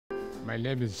My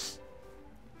name is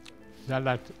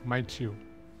Jalad, Matthew,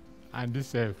 and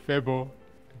this is Favour.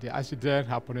 The accident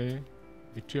happening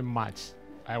between March.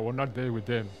 I was not there with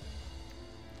them.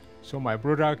 So my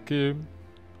brother came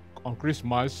on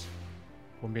Christmas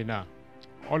from Mina.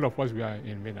 All of us were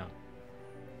in Mina.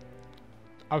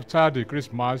 After the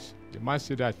Christmas, the man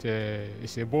said that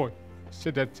it's a boy.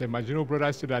 Said that my junior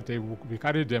brother said that we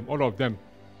carried them, all of them,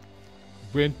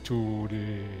 went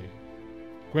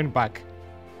back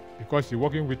because he's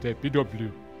working with a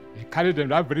PW. He carried them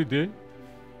that very day,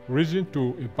 reaching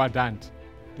to Ibadan,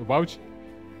 to Bauchi.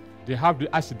 They have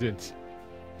the accident.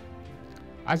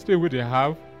 Accident where they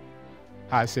have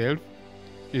herself,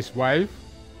 his wife,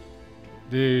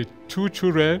 the two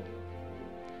children,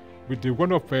 with the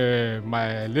one of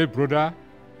my late brother,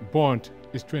 Bond,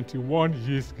 is 21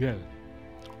 years girl.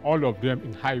 All of them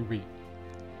in highway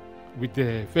with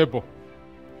the Favour,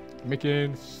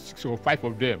 making 6 or 5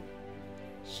 of them.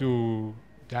 So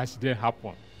the accident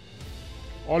happened.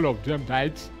 All of them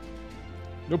died.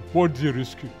 Nobody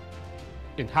rescued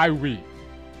in highway.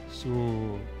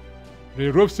 So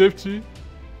the road safety,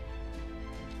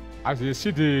 as they see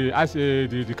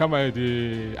the camera,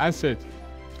 the answer,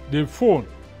 the phone.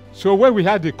 So when we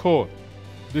had the call,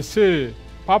 they say,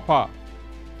 Papa,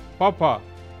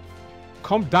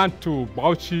 come down to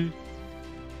Bauchi,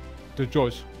 to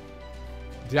Jos.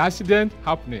 The accident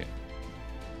happening.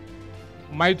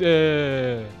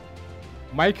 Michael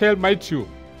Matthew,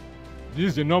 this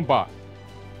is the number.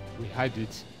 We had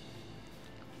it.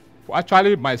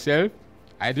 Actually, myself,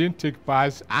 I didn't take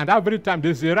part, and every time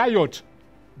there's a riot,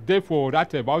 therefore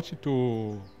that Bauchi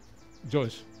to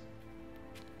Jos.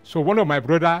 So one of my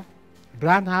brother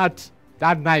ran out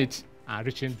that night and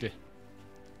reaching there.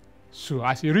 So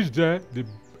as he reached there, the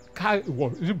car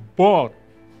was bored.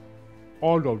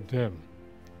 All of them.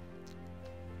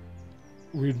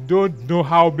 We don't know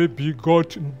how maybe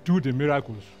God do the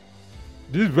miracles.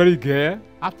 This very girl,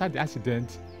 after the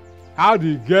accident, how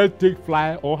the girl take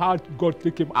fly or how God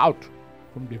take him out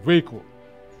from the vehicle.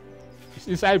 It's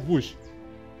inside bush.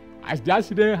 As the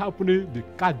accident happening, the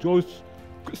car just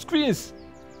screams.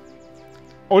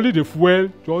 Only the fuel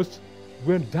just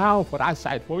went down for that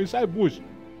side, for inside bush.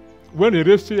 When the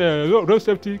road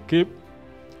safety came,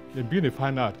 they begin to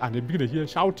find out and they begin to hear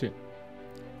shouting.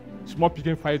 Small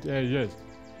picking fight, yes.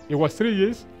 It was 3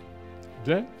 years.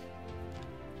 Then,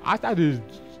 after the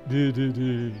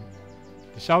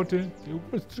shouting, it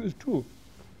was true.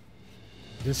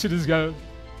 They see this girl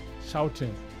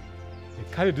shouting. They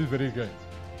carry this very girl.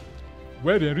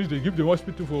 Where they reach, they give the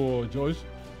hospital for George,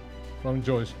 from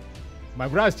George. My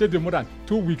brother stayed there more than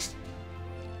 2 weeks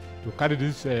to carry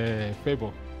this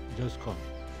Favour. Just come.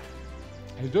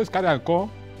 He just carry and come.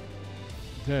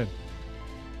 Then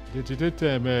they treated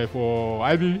him for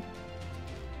IV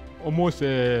almost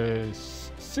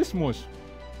 6 months.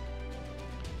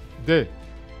 Then,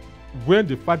 when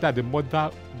the father, the mother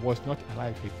was not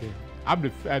alive again, I'm the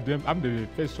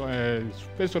first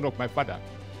son of my father.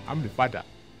 I'm the father.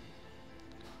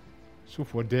 So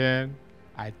for them,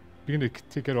 I began to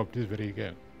take care of this very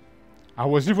girl. I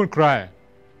was even crying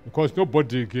because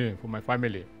nobody again for my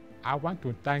family. I want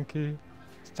to thank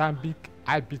Stanbic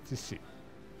IBTC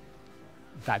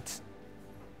that,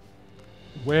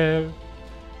 well,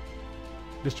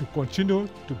 they should continue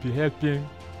to be helping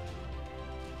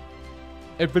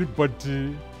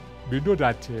everybody. We know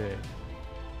that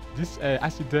this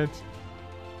accident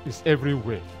is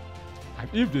everywhere. And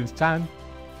if they stand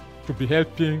to be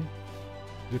helping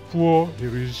the poor, the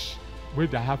rich, when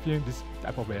they're having this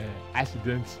type of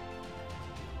accident,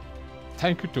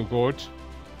 thank you to God.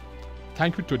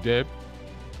 Thank you to them,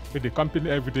 with the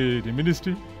company, the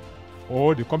ministry,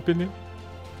 or the company.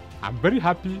 I'm very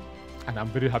happy, and I'm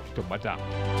very happy to madam.